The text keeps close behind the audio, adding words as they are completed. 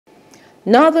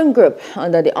Northern Group,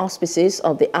 under the auspices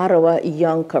of the Arewa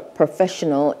Young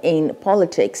Professional in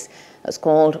Politics, has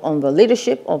called on the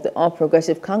leadership of the All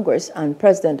Progressive Congress and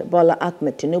President Bola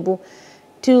Ahmed Tinubu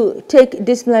to take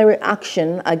disciplinary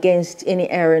action against any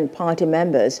erring party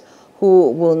members who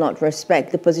will not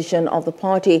respect the position of the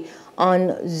party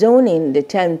on zoning the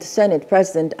 10th Senate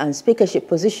President and Speakership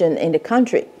position in the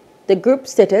country. The group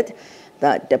stated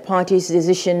that the party's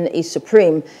decision is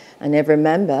supreme and every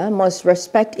member must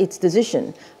respect its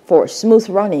decision for smooth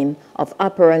running of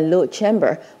upper and lower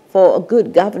chamber for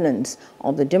good governance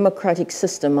of the democratic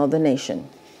system of the nation.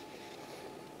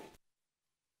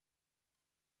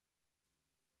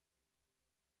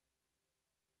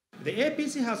 The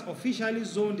APC has officially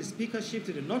zoned the speakership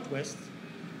to the Northwest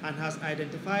and has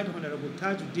identified Honorable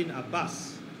Tajuddin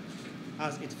Abbas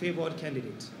as its favored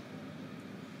candidate.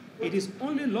 It is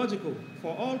only logical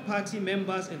for all party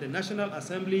members in the National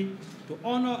Assembly to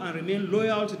honor and remain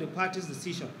loyal to the party's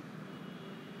decision.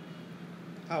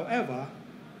 However,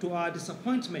 to our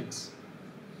disappointment,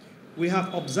 we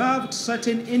have observed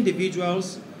certain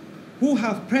individuals who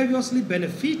have previously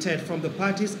benefited from the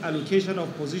party's allocation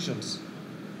of positions,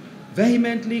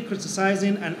 vehemently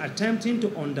criticizing and attempting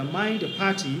to undermine the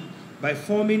party by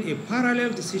forming a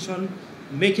parallel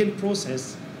decision-making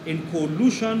process in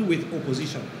collusion with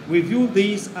opposition. We view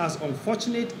this as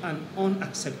unfortunate and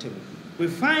unacceptable. We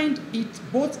find it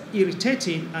both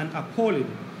irritating and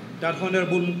appalling that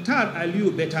Honorable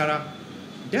Betara,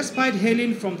 despite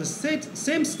hailing from the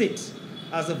same state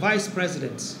as the Vice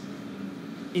President,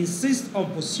 insists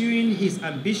on pursuing his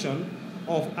ambition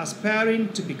of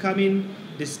aspiring to becoming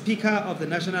the Speaker of the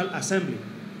National Assembly,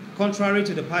 contrary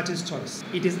to the party's choice.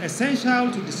 It is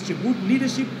essential to distribute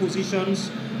leadership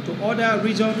positions to other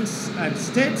regions and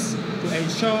states to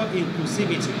ensure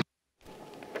inclusivity.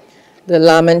 They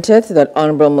lamented that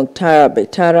Honorable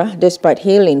Betara, despite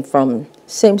hailing from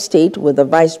same state with the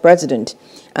Vice President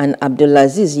and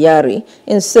Abdulaziz Yari,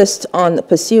 insist on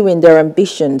pursuing their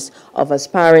ambitions of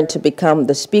aspiring to become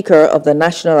the Speaker of the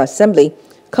National Assembly,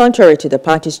 contrary to the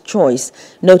party's choice,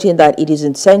 noting that it is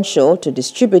essential to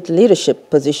distribute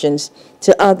leadership positions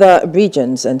to other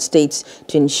regions and states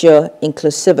to ensure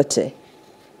inclusivity.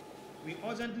 We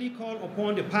urgently call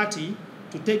upon the party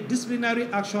to take disciplinary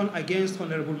action against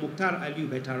Honorable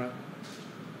Betara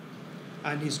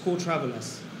and his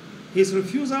co-travelers. His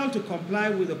refusal to comply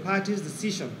with the party's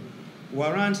decision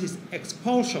warrants his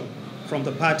expulsion from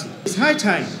the party. It's high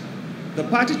time the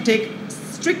party take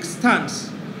strict stance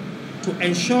to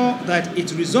ensure that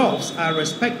its resolves are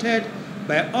respected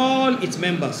by all its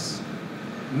members.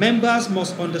 Members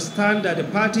must understand that the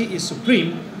party is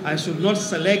supreme and should not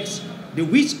select the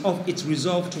which of its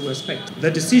resolve to respect.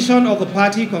 The decision of the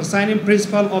party concerning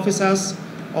principal officers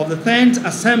of the 10th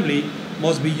Assembly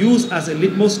must be used as a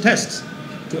litmus test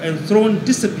to enthrone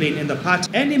discipline in the party.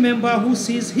 Any member who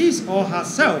sees his or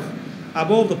herself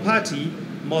above the party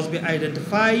must be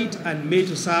identified and made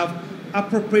to serve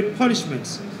appropriate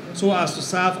punishments so as to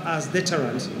serve as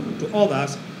deterrent to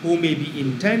others who may be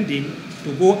intending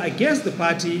to go against the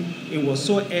party in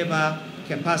whatsoever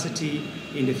capacity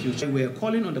in the future. We are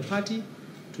calling on the party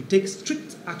to take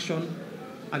strict action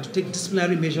and to take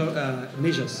disciplinary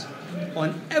measures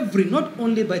on every, not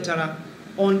only Betara,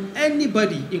 on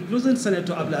anybody, including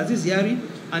Senator Abdulaziz Yari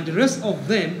and the rest of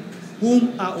them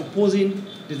whom are opposing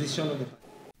the decision of the party.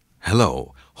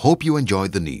 Hello, hope you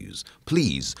enjoyed the news.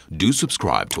 Please do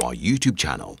subscribe to our YouTube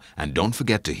channel and don't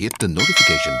forget to hit the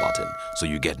notification button so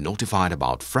you get notified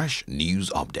about fresh news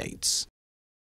updates.